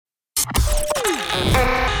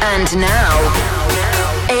And now,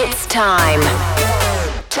 it's time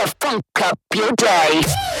to funk up your day.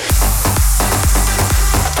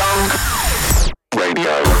 Funk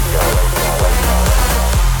Radio.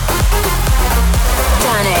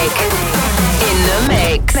 Danik in the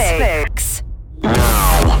mix.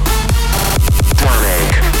 Now,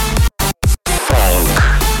 Danik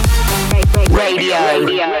Funk Radio.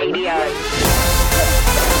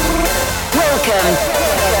 Welcome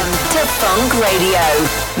to Funk Radio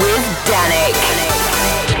with Danik.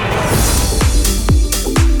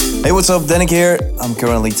 Hey, what's up? Danik here. I'm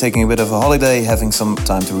currently taking a bit of a holiday, having some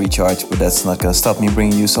time to recharge, but that's not gonna stop me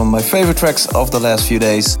bringing you some of my favorite tracks of the last few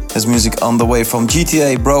days. There's music on the way from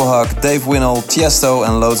GTA, Brohawk, Dave Winnel, Tiesto,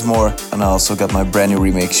 and loads more. And I also got my brand new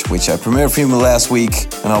remix, which I premiered for you last week,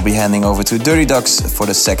 and I'll be handing over to Dirty Ducks for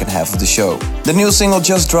the second half of the show. The new single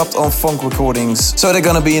just dropped on Funk Recordings, so they're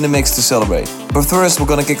gonna be in the mix to celebrate. But first, we're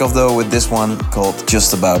gonna kick off though with this one called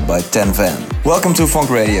Just About by Ten Van. Welcome to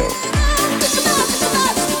Funk Radio.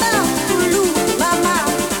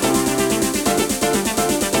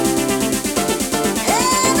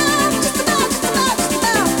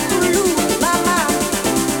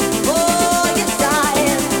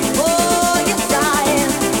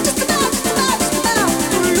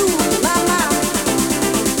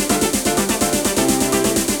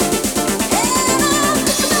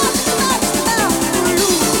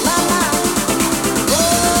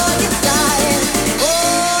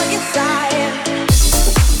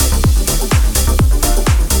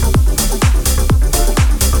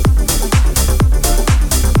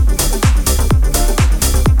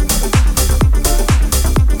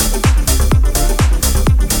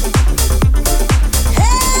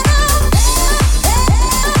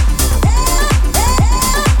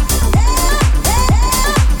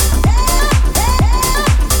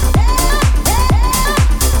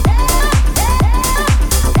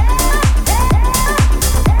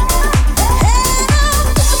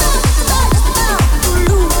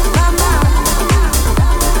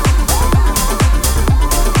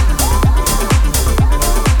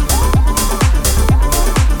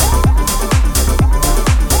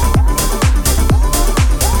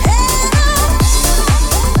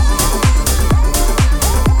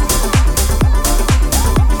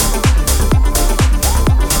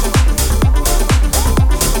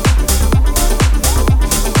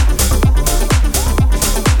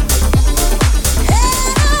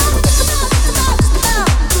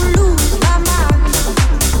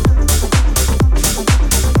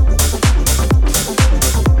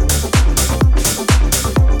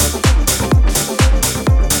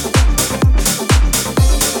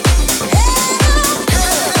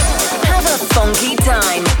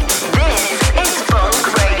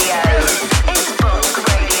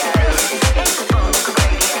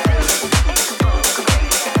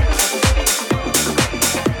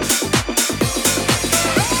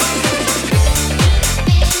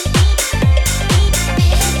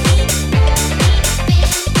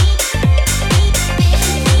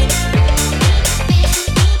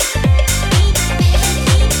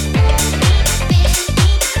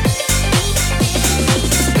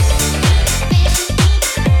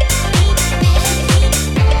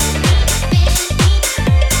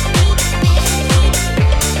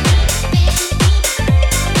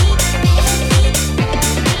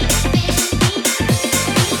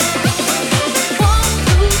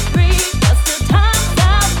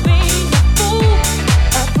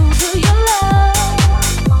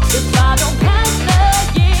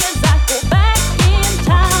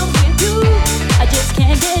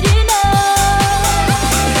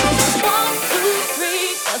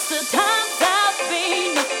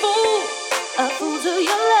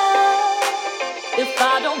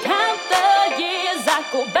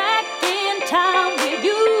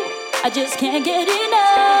 Can't get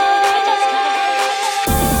enough.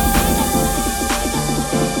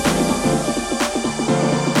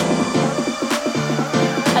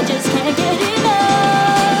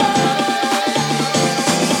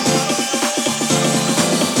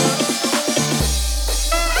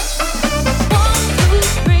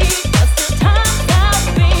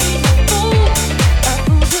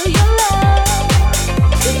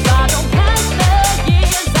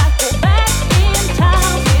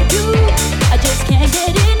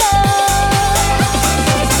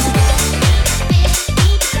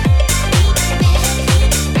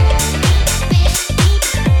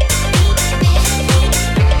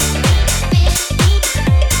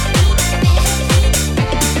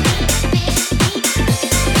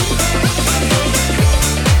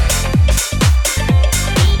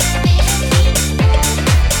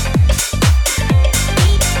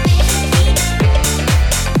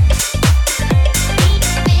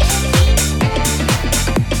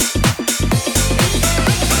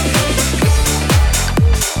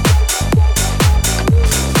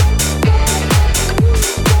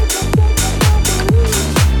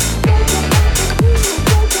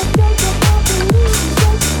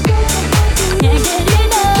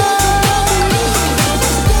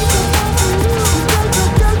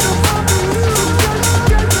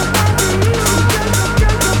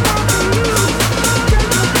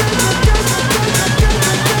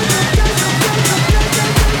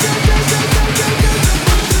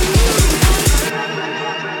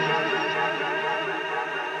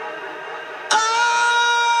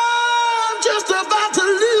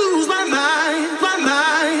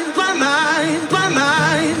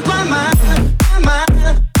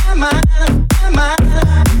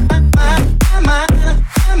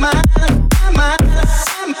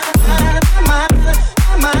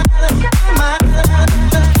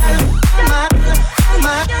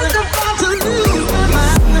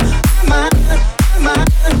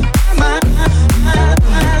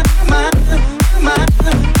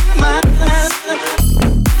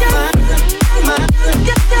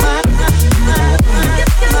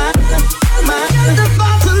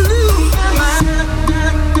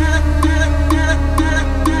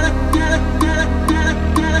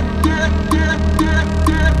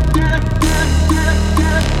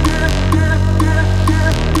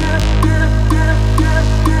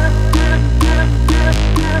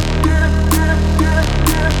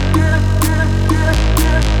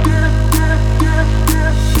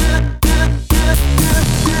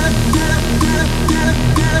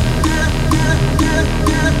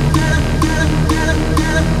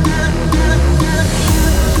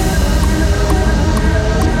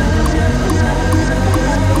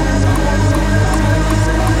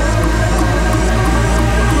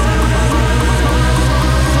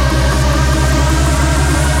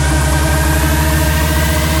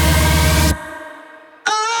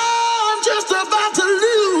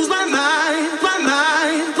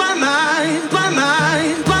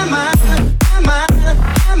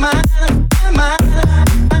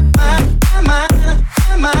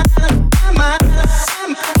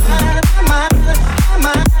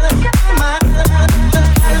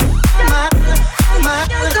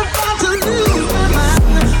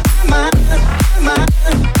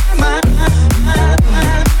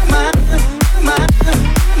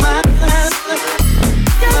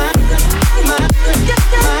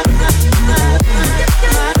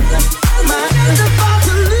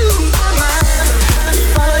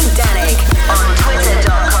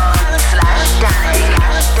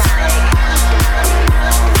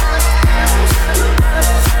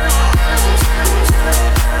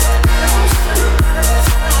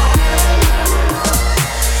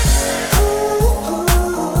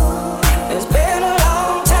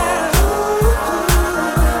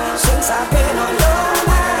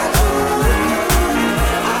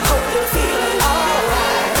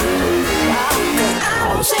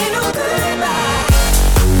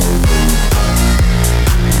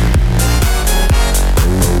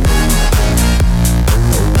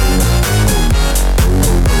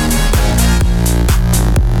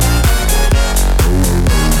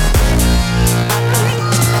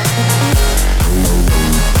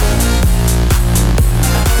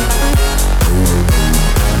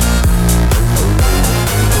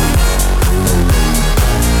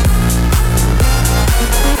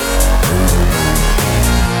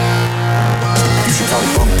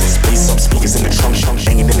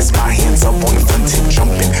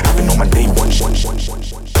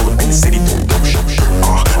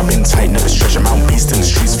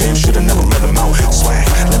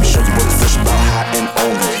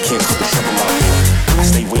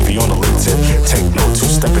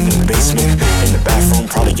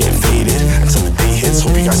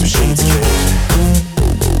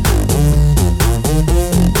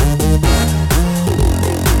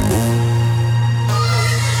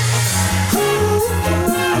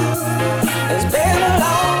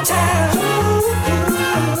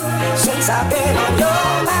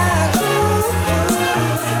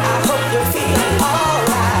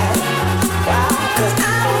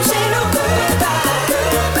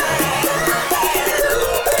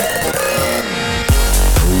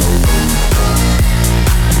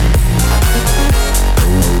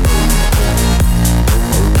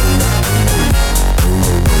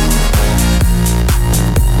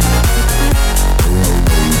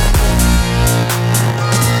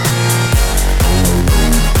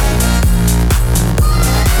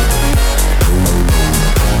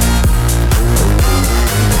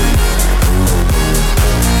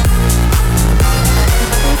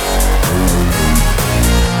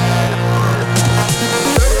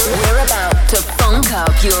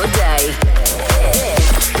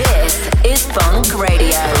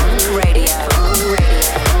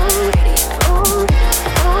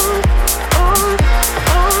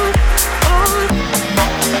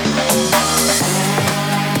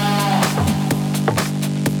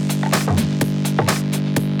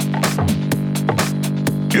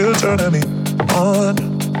 You're turning me on.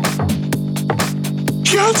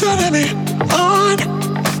 You're turning me on.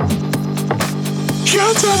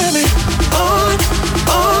 You're turning me on,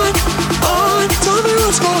 on, on. Tell me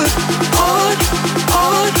what's going on,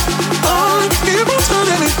 on, on. Keep on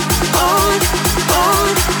turning me on,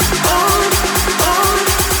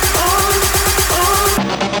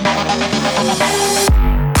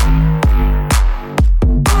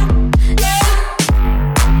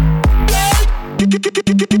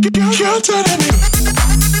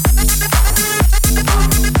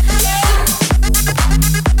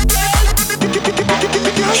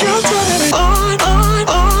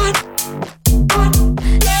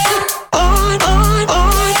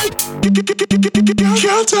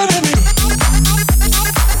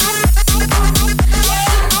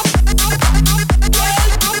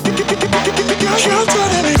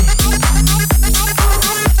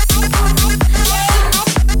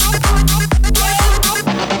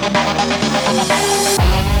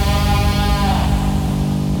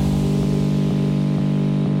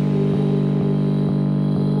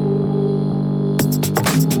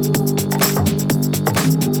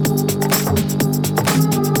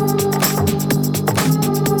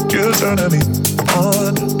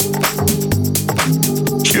 on.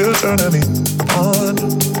 You're turning me on.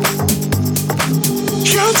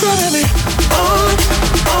 You're turning me on,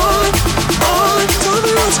 on, on. Tell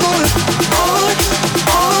me what's going on,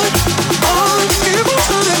 on, on. Keep on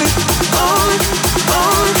turning me on,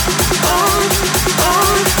 on, on,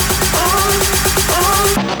 on, on, on.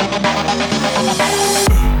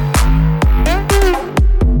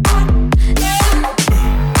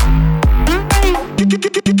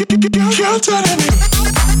 You're turning me.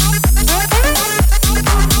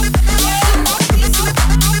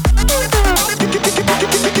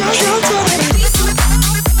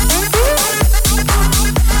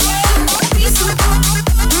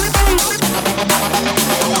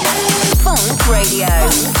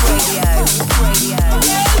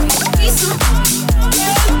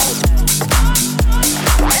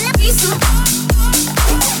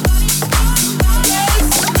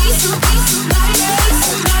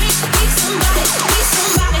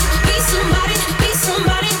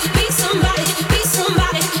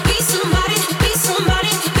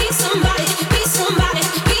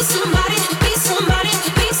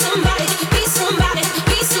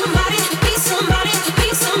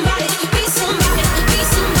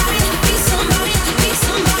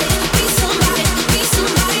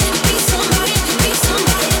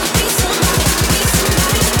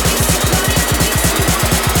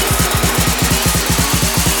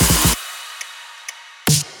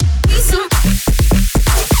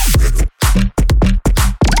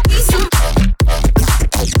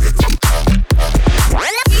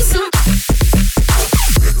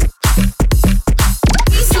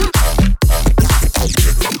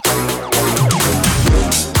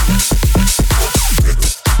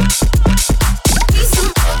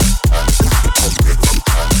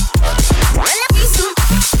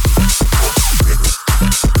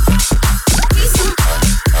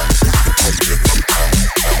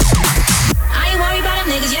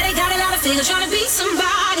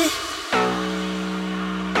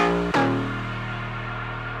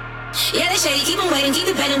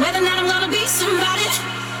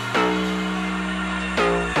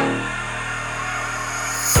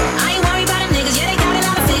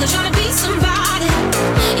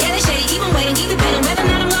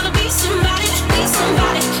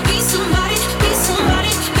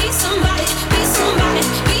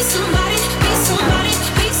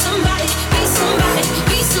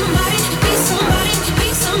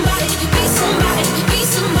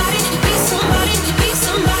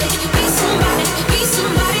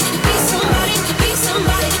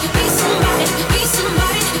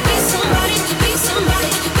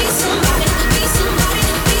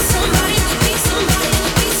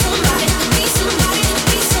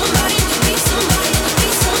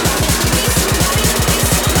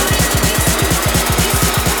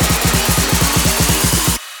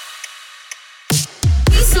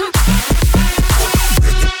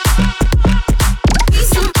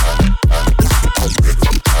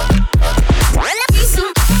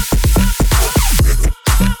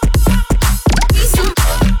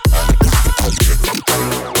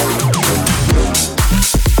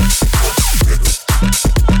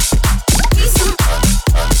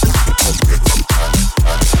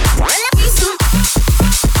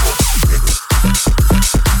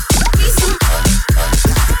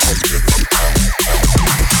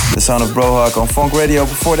 Sound of Brohawk on Funk Radio.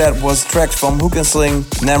 Before that was tracks from Hook and Sling,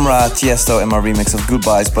 Namra, Tiesto, and my remix of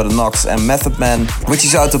Goodbyes by The Knox and Method Man, which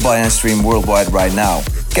is out to buy and stream worldwide right now.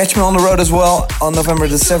 Catch me on the road as well. On November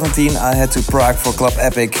the 17th, I head to Prague for Club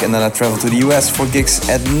Epic, and then I travel to the US for gigs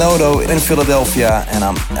at Nodo in Philadelphia, and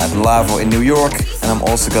I'm at Lavo in New York, and I'm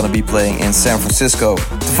also gonna be playing in San Francisco.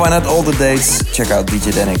 To find out all the dates, check out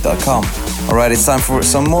djdanik.com. Alright, it's time for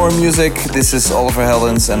some more music. This is Oliver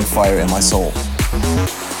Heldens and Fire in My Soul.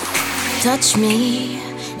 Touch me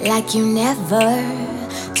like you never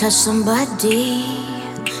touched somebody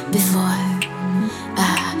before.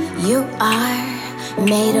 You are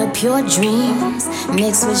made of pure dreams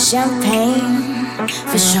mixed with champagne,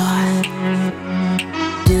 for sure.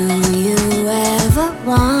 Do you ever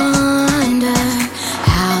wonder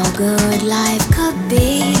how good life could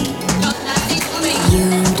be? You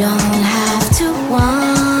don't have to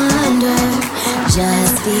wonder,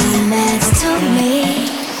 just be next to me.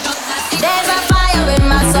 There's a fire in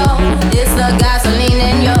my soul, it's the gasoline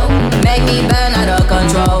in you, make me burn out of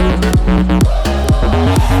control.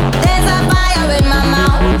 There's a fire in my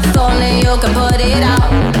mouth, only you can put it out.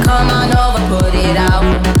 Come on over, put it out.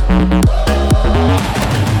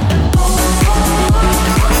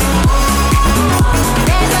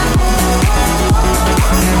 There's a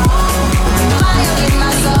fire in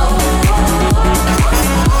my soul.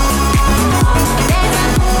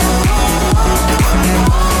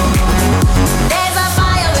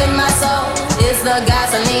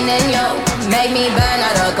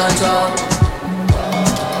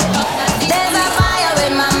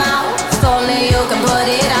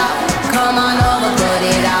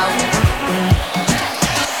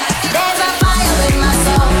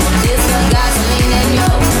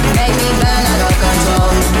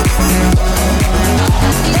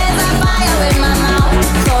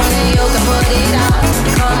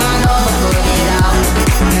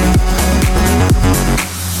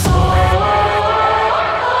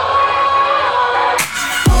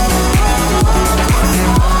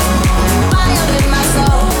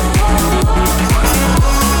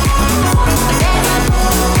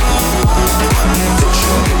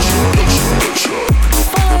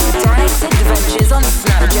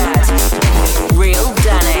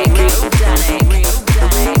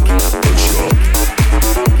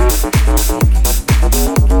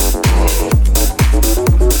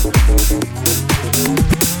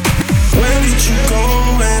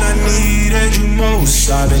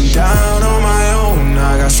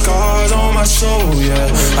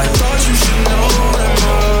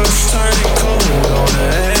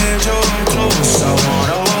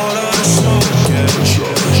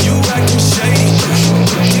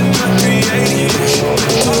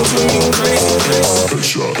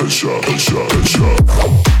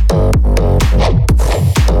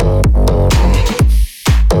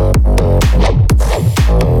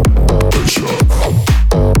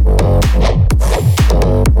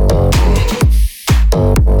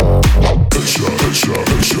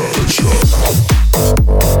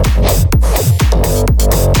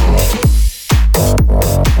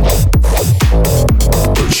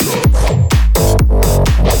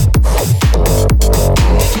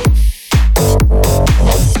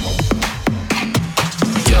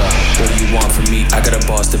 out for me. I got a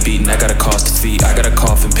boss to beat and I got a cost to feed. I got a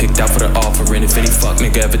coffin picked out for the offering. If any fuck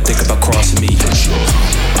nigga ever think about crossing me,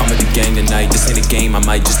 I'm with the gang tonight. This ain't a game, I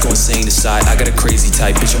might just go insane inside. I got a crazy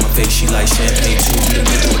type bitch on my face, she like champagne too. We done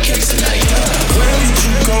been through a case tonight. Where did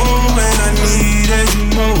you go when I needed you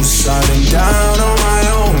most? I've been down on my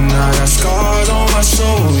own, I got scars on my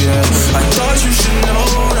soul, yeah. I thought you should know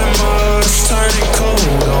that mud's turning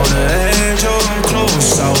cold. On the edge of them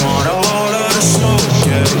close, I want all of the smoke,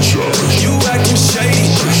 yeah. You acting shady,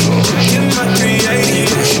 get my 380.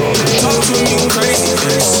 Talk to me crazy,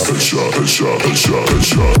 headshot, headshot, headshot,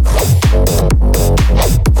 headshot.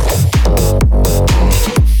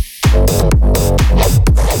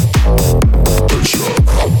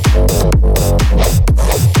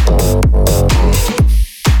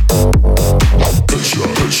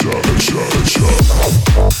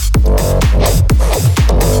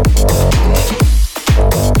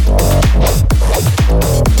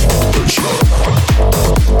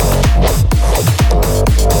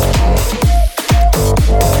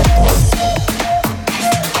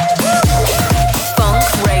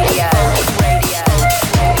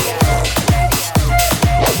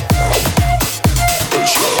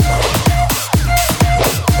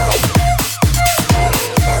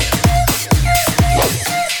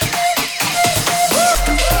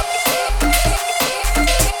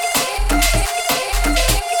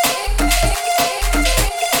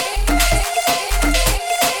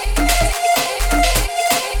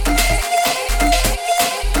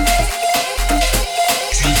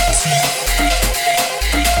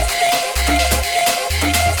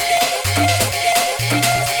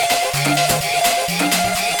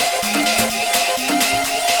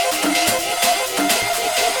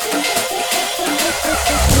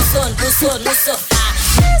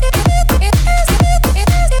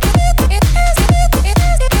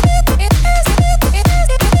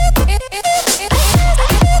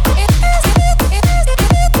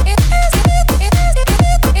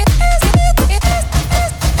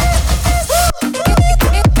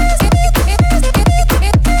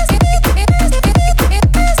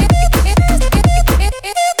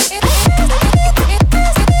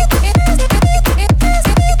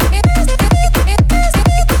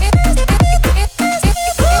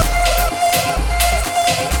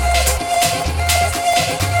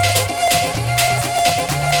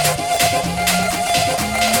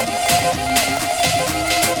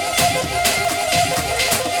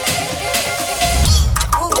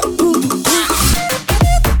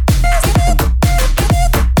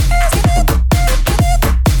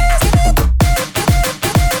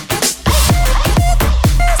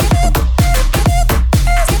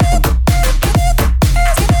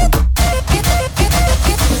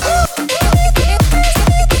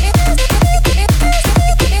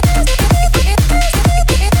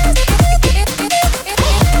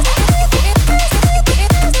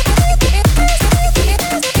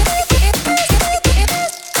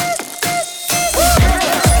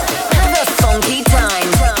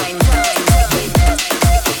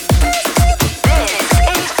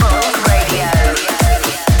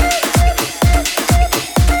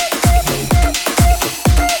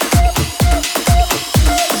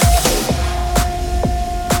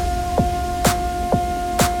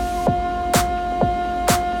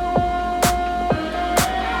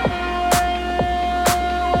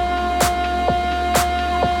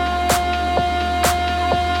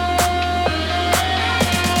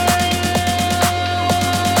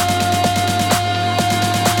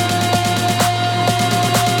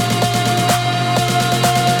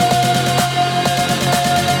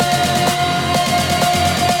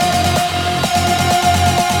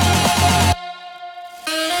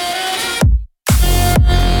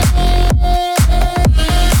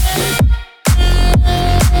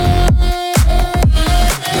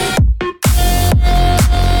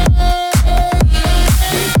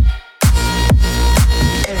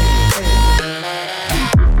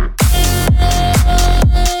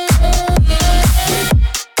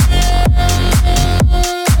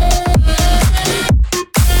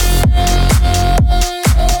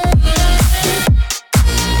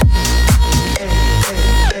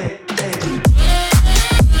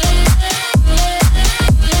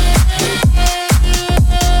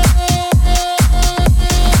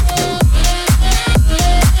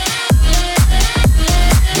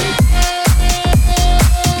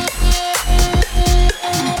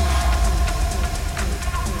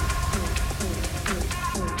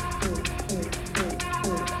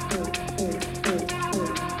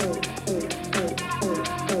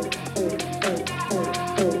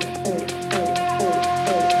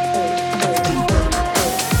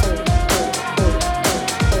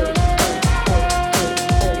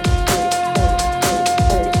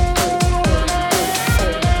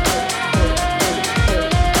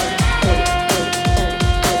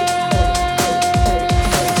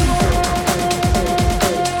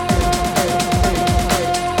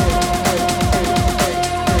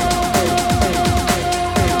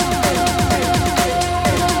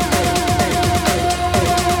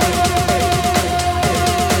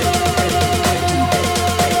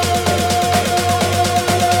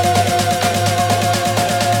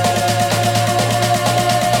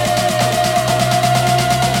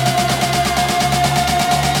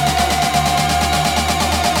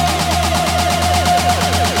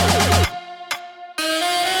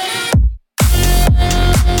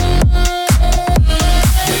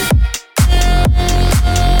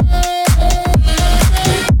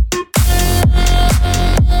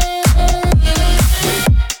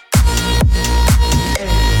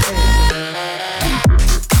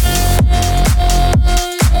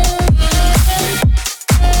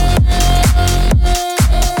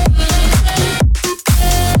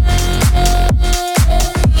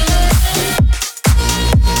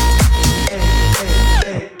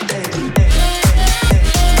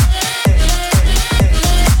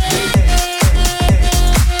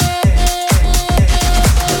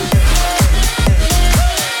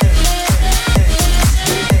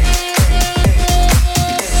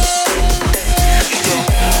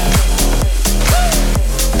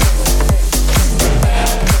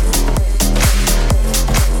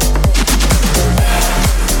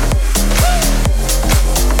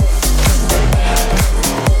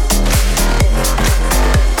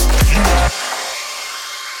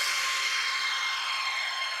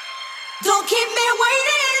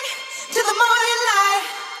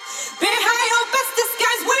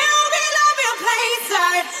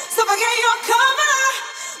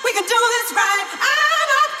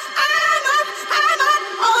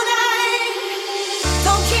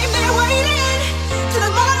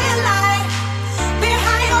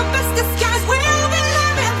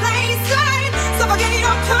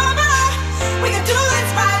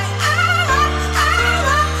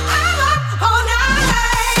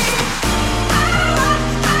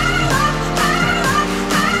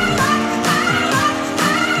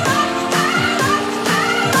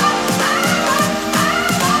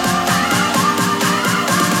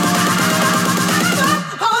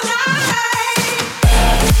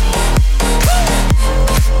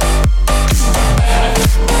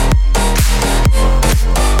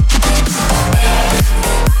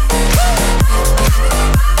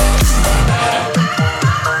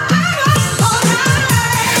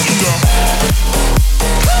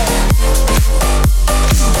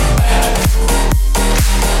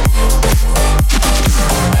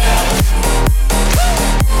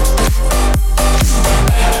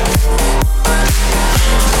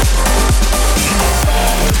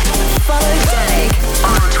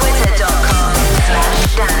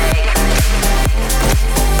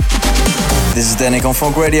 Danik on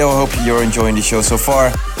Funk Radio. I hope you're enjoying the show so far.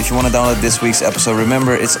 If you want to download this week's episode,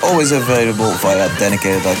 remember it's always available via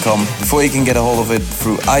Danicator.com. Before you can get a hold of it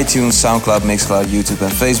through iTunes, SoundCloud, Mixcloud, YouTube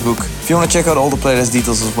and Facebook. If you want to check out all the playlist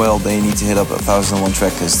details as well, then you need to hit up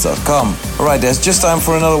 1001tracklist.com. Alright, there's just time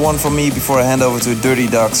for another one from me before I hand over to Dirty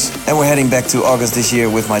Ducks. And we're heading back to August this year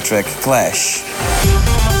with my track Clash.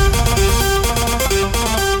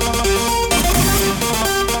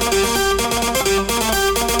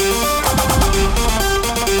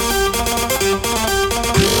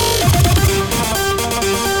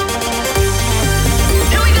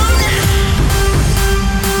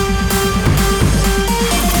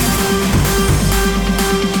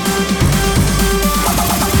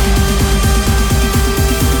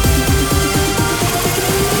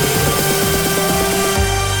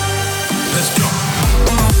 Let's go.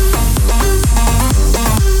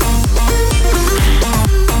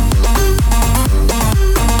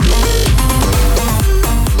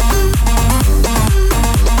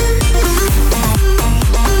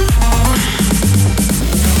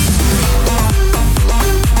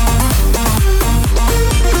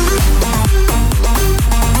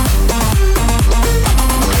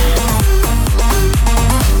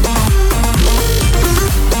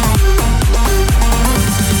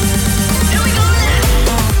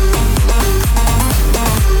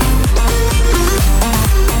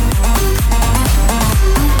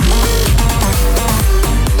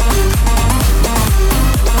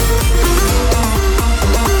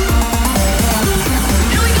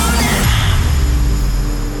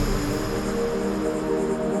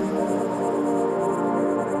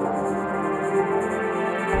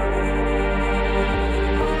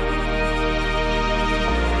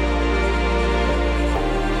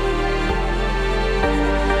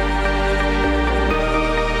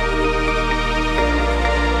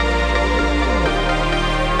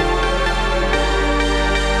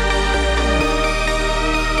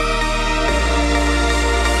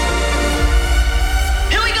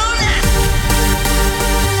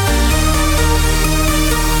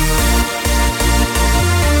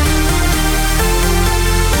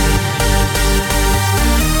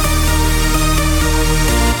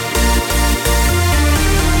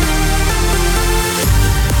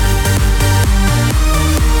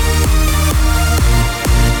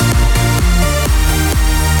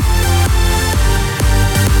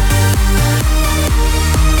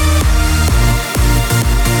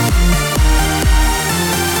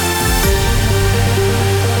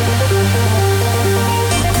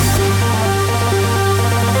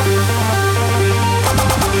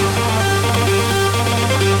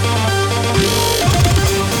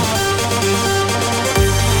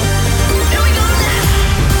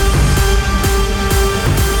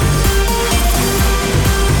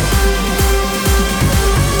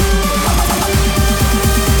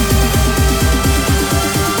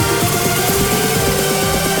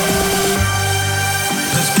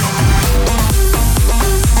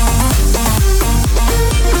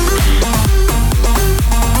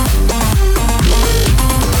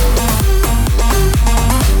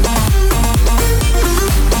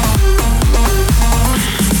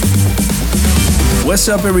 What's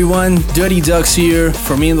up everyone, Dirty Ducks here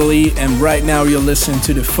from Italy, and right now you're listening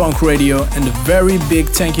to the Funk Radio, and a very big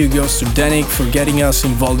thank you goes to Danik for getting us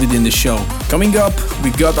involved in the show. Coming up,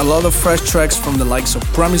 we got a lot of fresh tracks from the likes of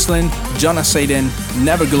Promised Land, Jonas Aden,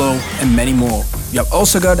 Neverglow and many more. We have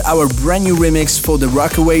also got our brand new remix for the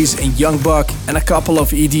Rockaways and Young Buck, and a couple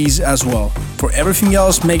of EDs as well. For everything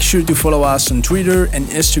else, make sure to follow us on Twitter and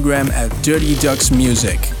Instagram at Dirty Ducks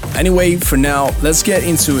Music. Anyway, for now, let's get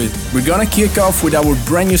into it. We're gonna kick off with our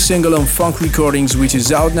brand new single on Funk Recordings, which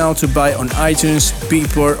is out now to buy on iTunes,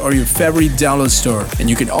 Beatport or your favorite download store. And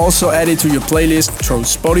you can also add it to your playlist through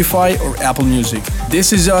Spotify or Apple Music.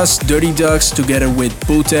 This is us, Dirty Ducks, together with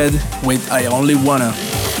Booted with I Only Wanna.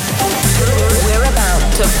 We're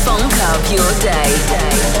about to funk up your day.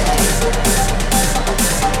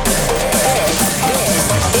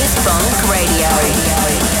 This is Funk Radio.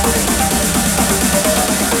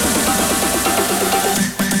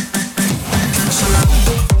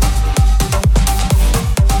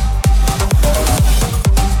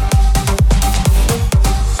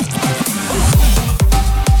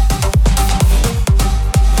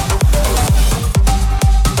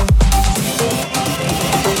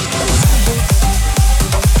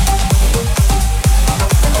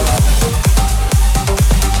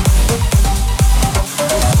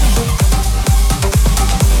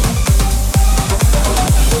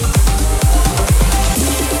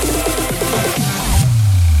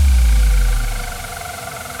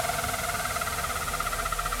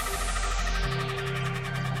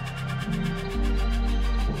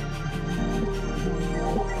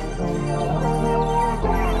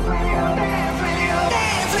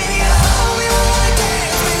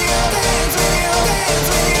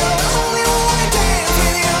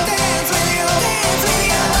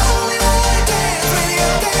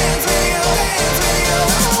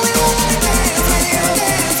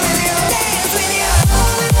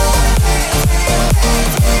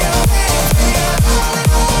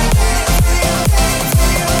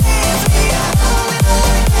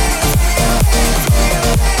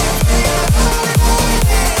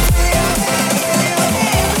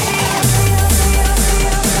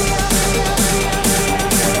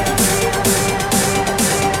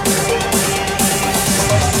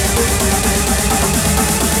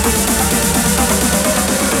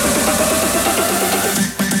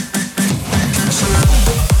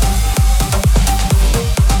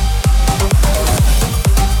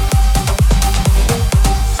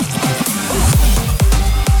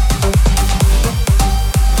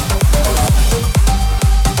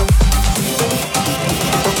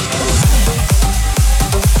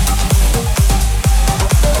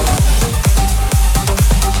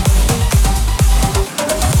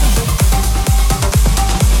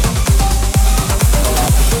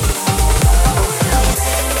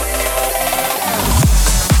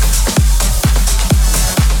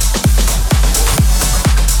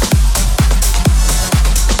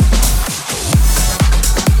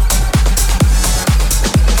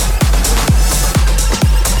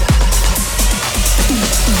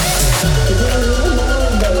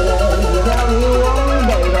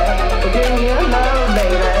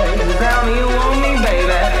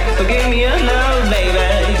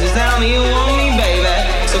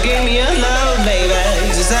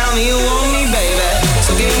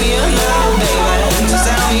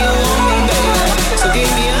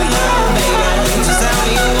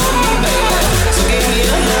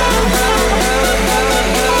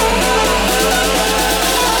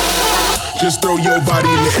 Just throw your body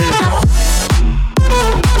in the air.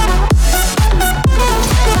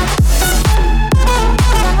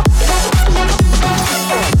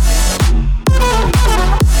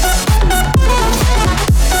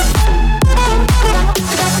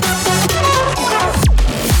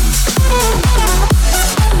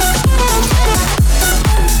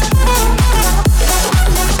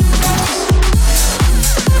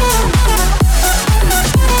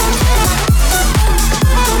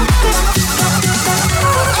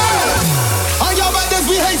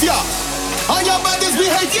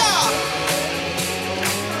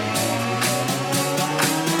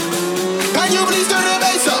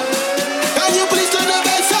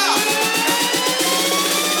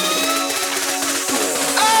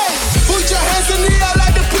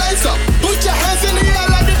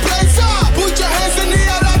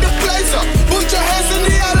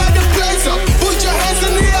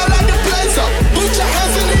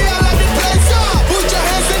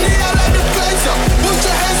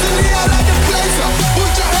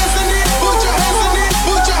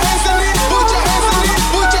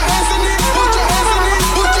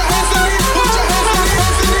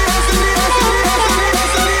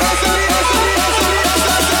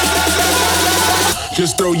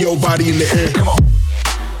 Just throw your body in the air. Come on.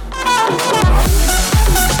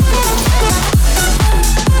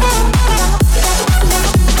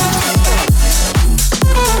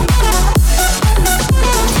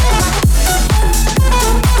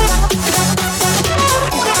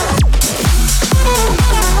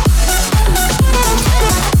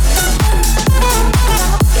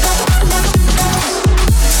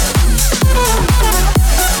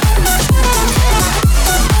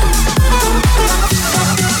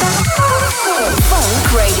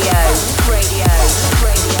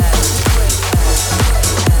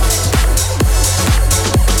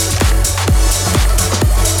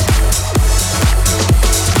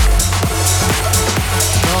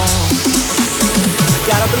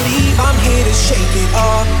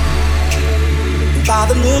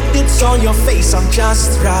 On your face, I'm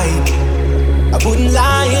just right. I wouldn't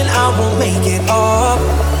lie and I won't make it up.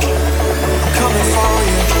 I'm coming for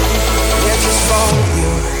you, yeah, just for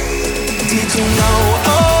you. Did you know?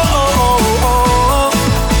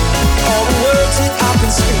 All the words that I've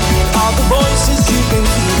been speaking, all the voices you've been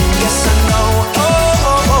hearing. Yes, I know.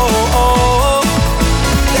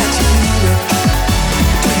 That you hear it.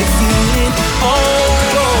 Do you feel it?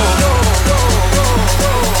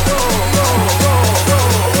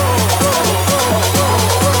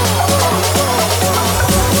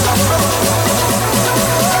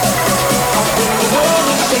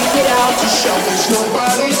 There's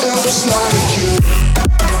nobody else like you.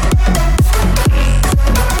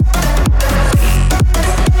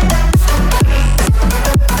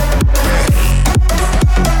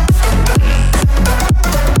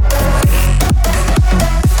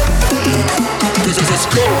 Let's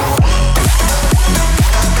go.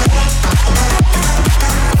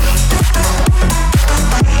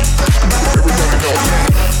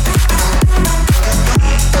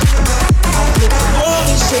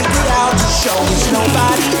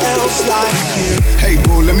 Hey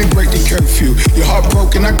boo, let me break the curfew. You're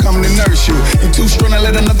heartbroken, I come to nurse you. You're too strong to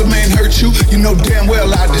let another man hurt you. You know damn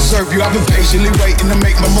well I deserve you. I've been patiently waiting to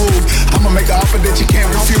make my move. I'ma make an offer that you can't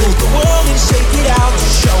refuse. I'll the world and shake it out to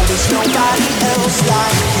show there's nobody else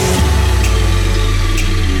like you.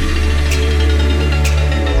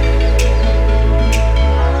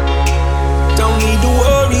 Don't need to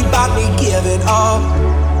worry about me giving up.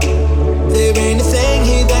 There ain't a thing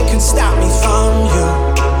here that can stop me from you.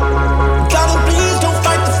 Darling, please don't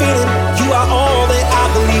fight the feeling. You are all that I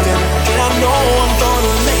believe in, and I know I'm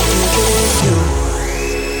gonna make it with you.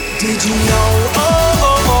 Did you know?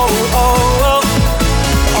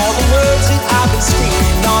 All the words that I've been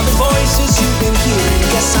screaming, all the voices you've been hearing.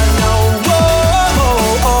 Yes, I know. I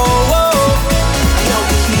know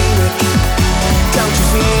you hear it. Don't you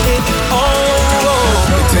feel it?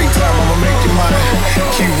 Take time, I'ma make you mine.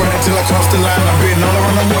 Keep running till I cross the line. I've been all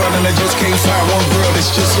around the world and I just can't find one girl that's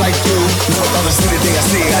just like you. Never thought I'd say the thing I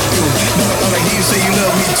say I do. Never thought I'd hear you say you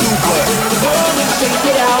love me too, but the world and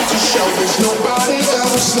take it out to show there's nobody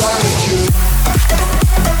else like you.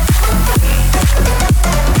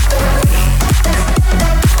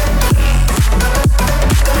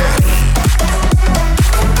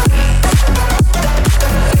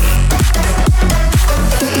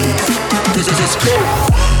 let's go.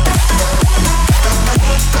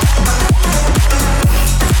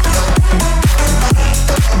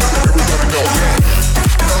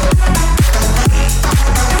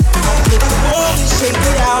 Shake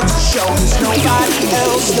it out to show there's nobody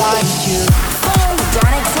else like you.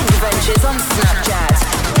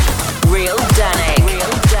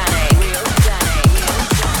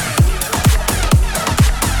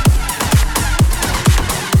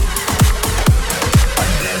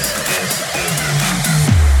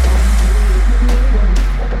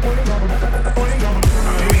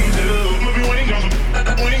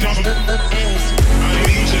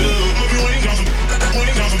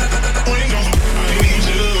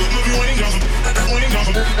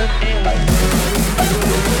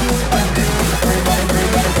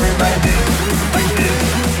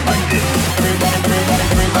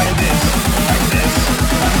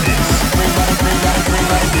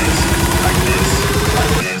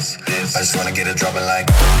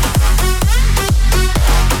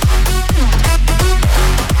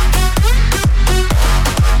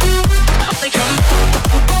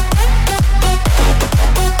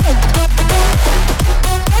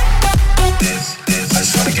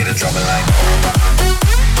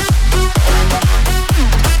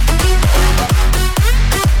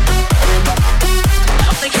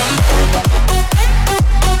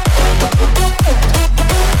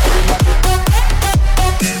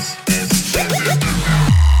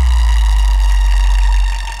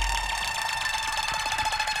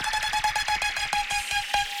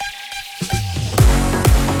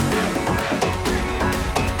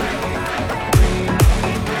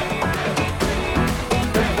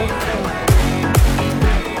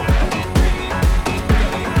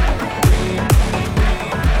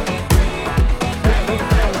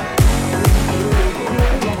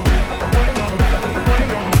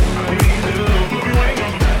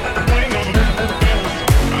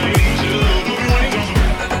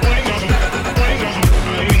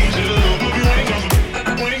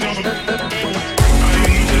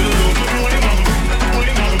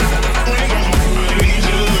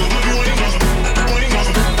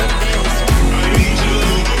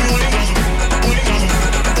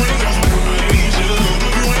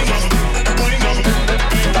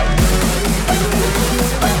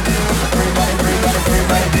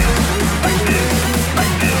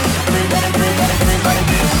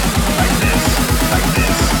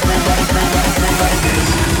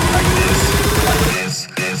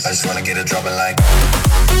 just wanna get it dropping like.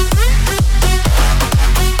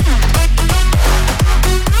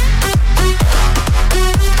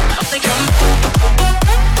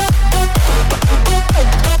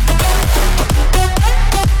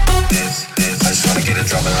 I just wanna get it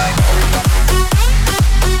dropping like.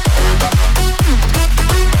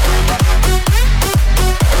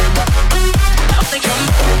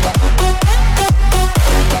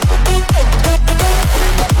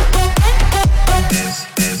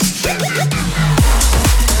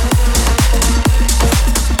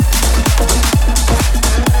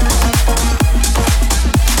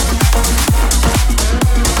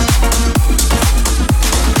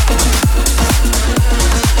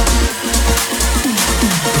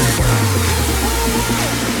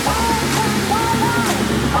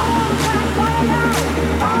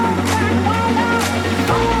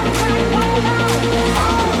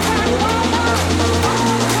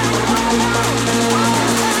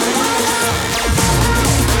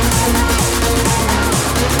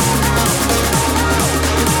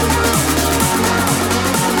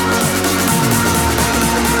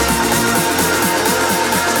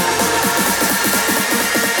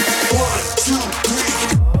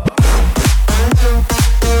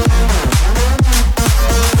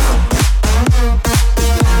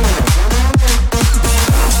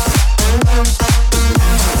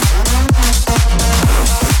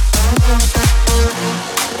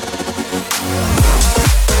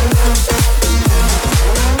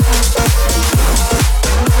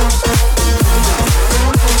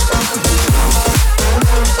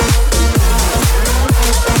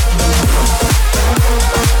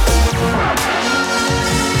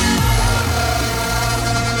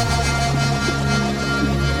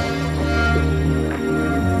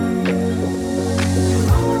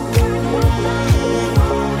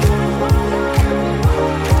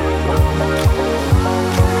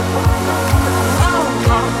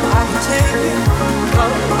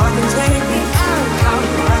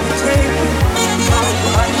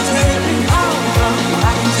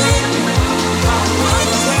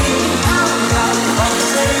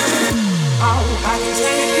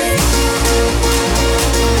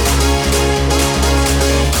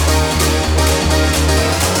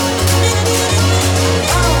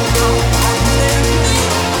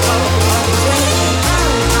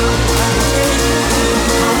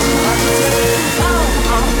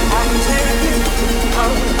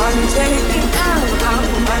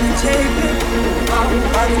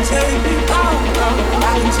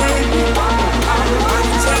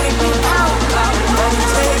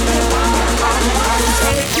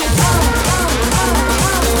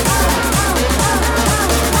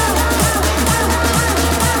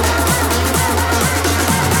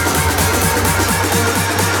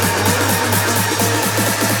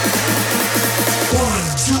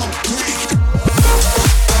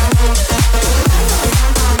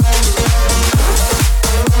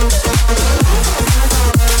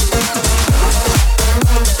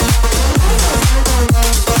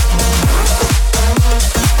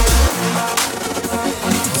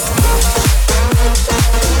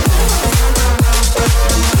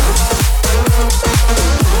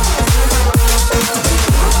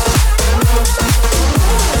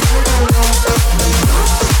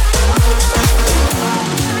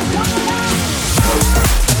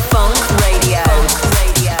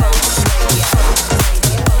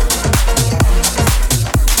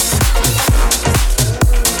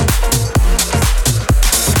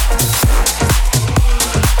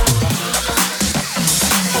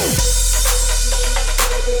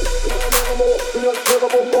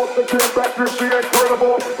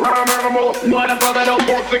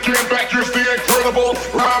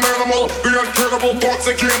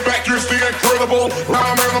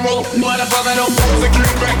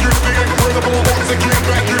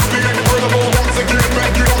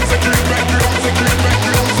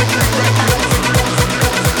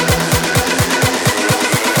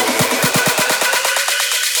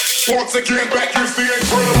 Once again, back here's the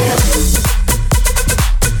incredible.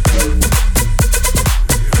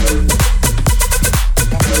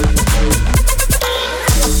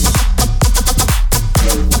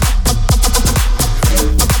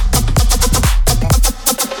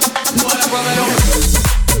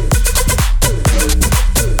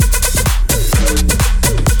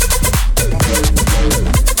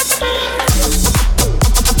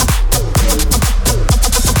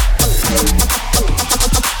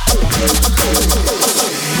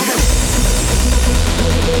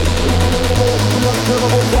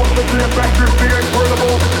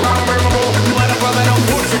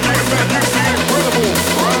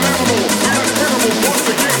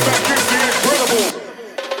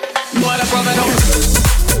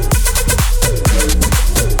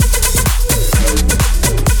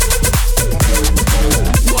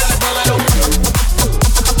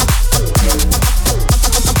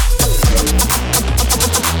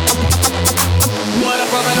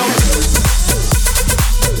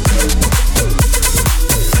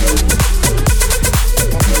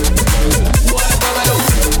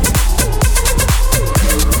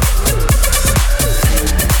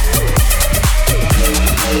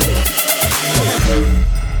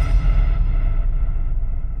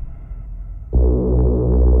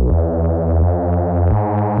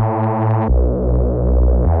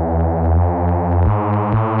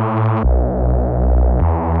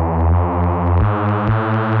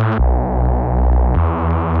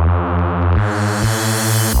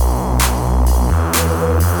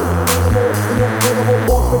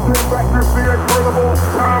 back, you're the incredible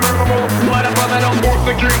time animal. What up, brother? Once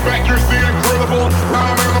again, back, you're the incredible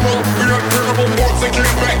time animal. The incredible. Once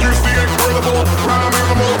again, back, you're the incredible time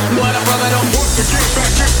animal. What up, brother? Once again,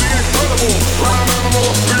 back, you're the incredible time animal.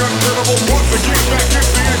 The incredible. Once again, back, you're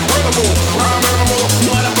the incredible time animal.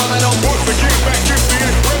 What up, brother? Once again, back, you're the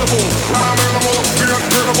incredible time animal. The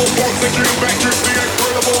incredible. Once again, back, you're the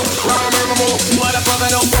incredible time animal. What up,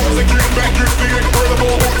 brother? Once again, back, you're the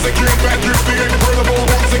incredible. Once again, back, you're the incredible.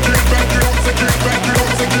 Once again, back, you're once again, back, you're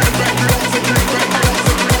once again, back, you're once again, back, you're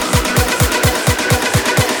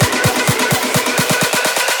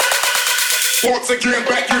once again, once again,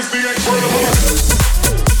 back, you're the incredible.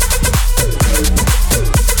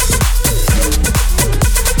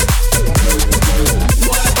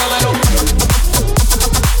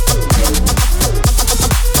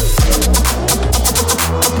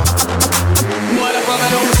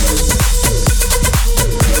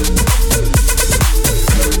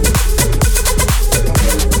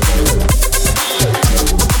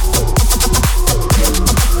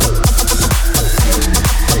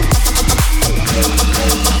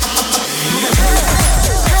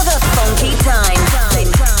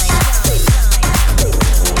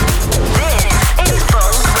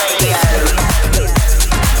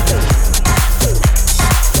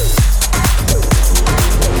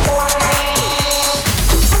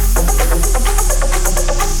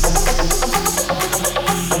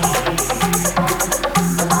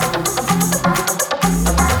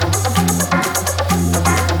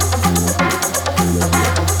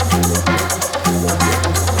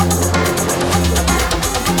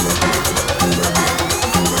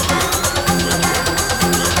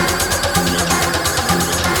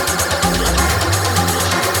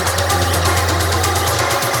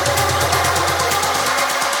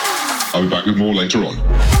 I'll be back with more later on.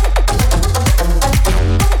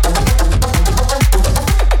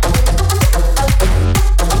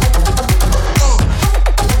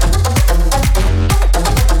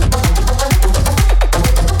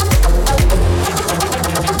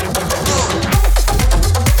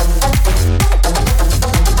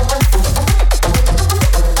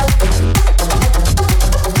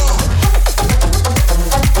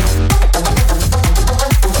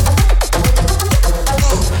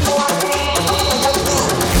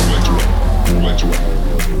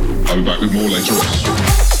 I'll be back with more later on.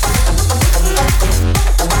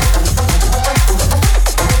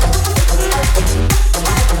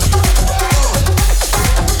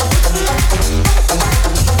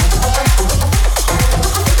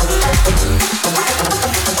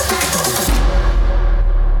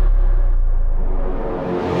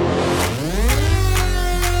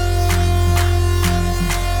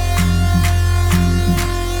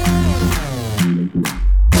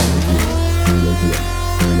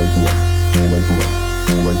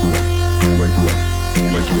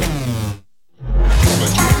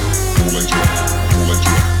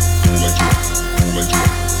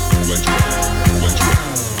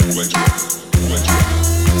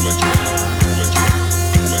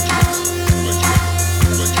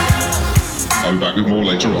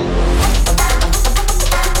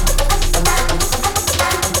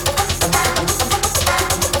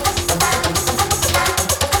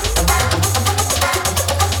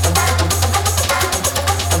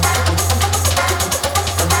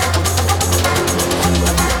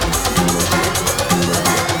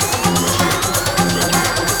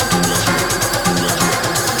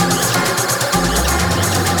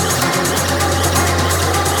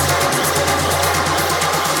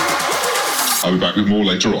 I'll be back with more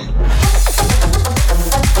later on.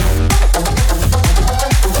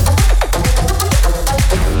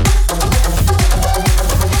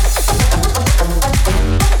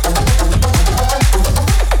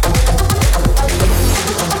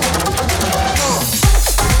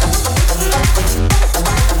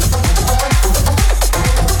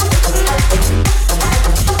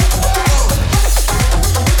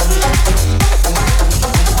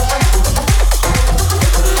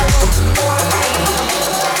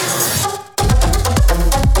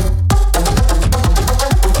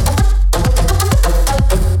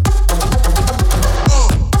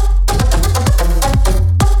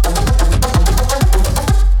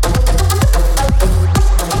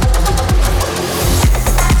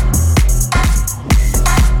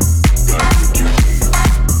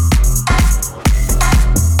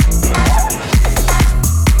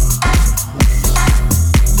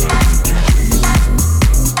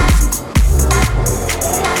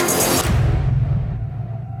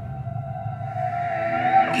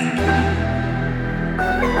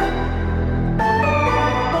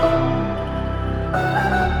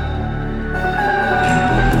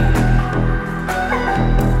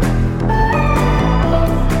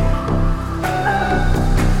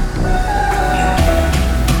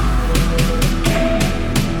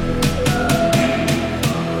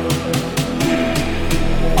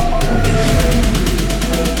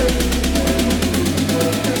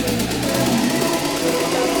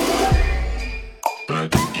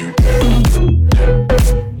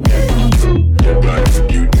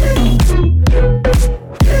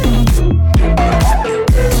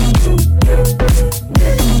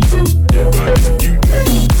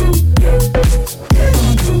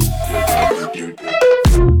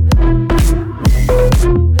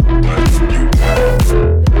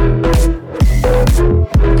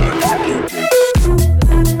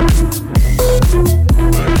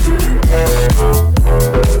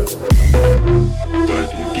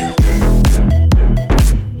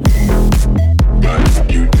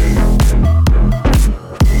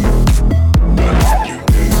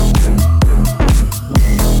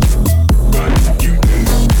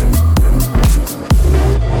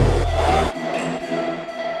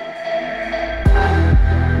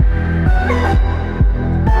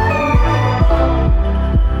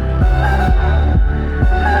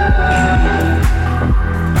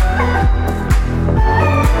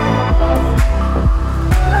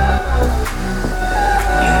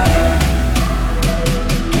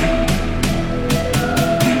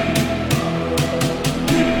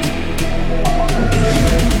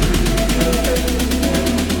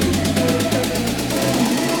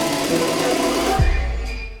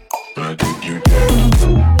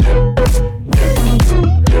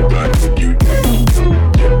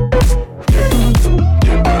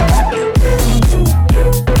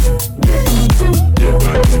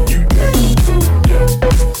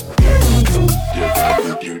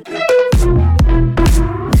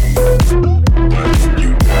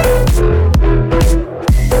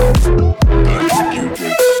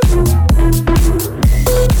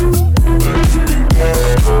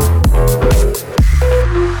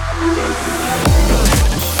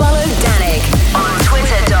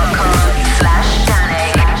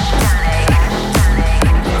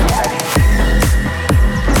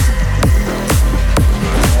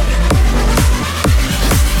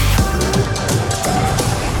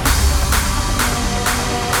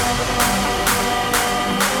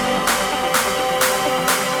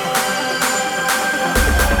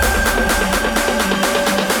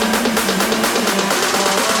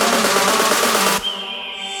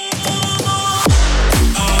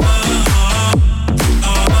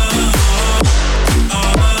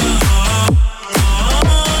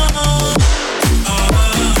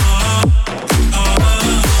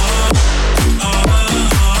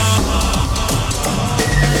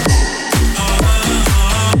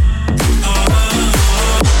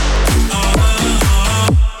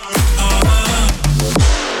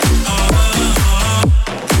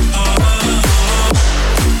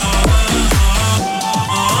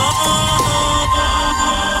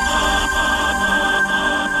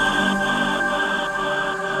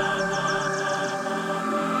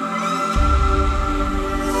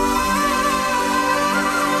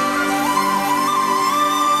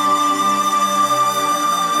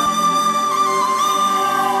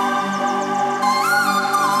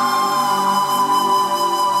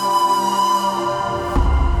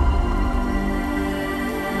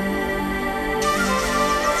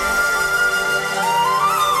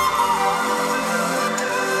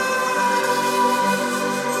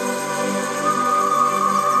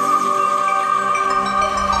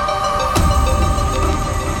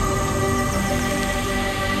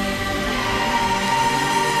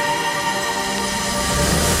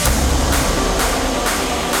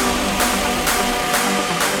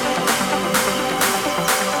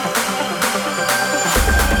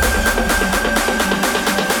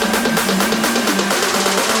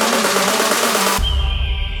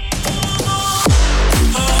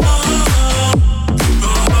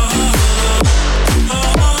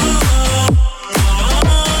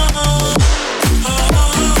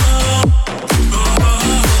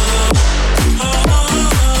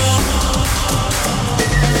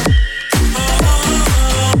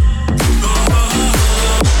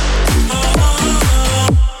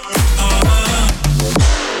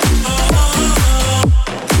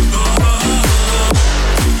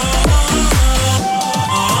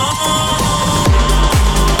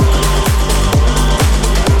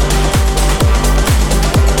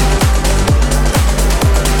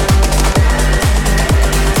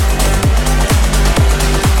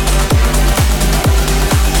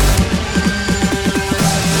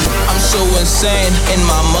 insane in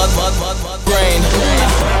my mother brain.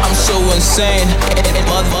 I'm so insane in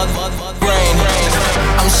mother brain.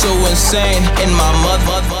 I'm so insane in my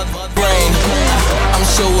mother brain. I'm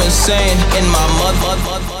so insane in my mother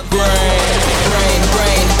brain. Brain,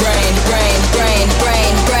 brain, brain, brain, brain,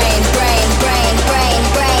 brain, brain, brain, brain, brain,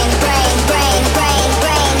 brain, brain, brain, brain,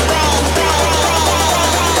 brain, brain,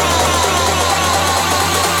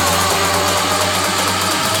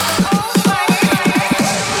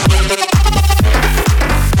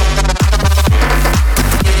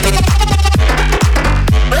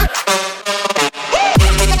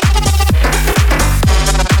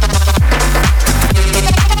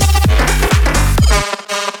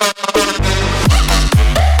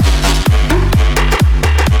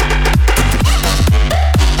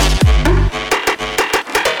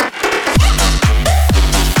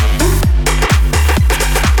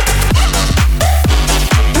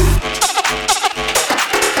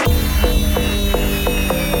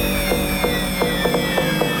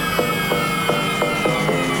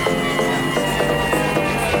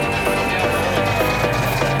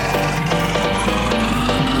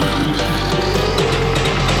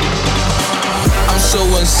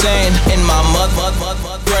 insane in my mother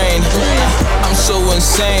brain. I'm so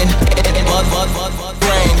insane in mother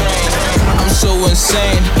brain. I'm so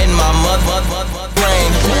insane in my mother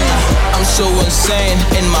brain. I'm so insane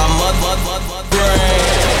in my mother brain.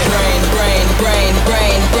 Brain, brain, brain,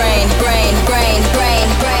 brain, brain, brain, brain, brain,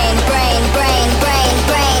 brain, brain, brain, brain, brain,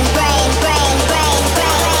 brain, brain, brain, brain.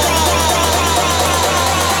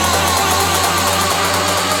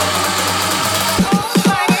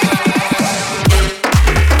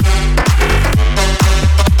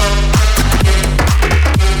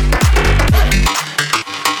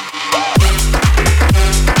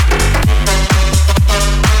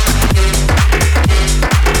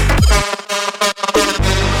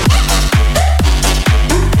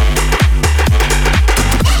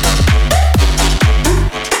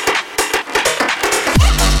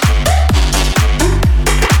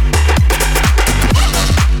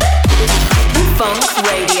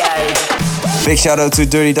 Big shout out to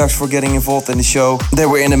Dirty Ducks for getting involved in the show. They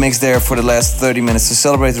were in the mix there for the last 30 minutes to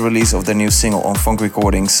celebrate the release of their new single on Funk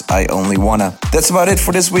Recordings, I Only Wanna. That's about it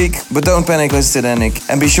for this week, but don't panic, listen to Danik,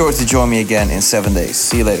 and be sure to join me again in 7 days.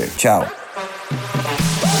 See you later. Ciao.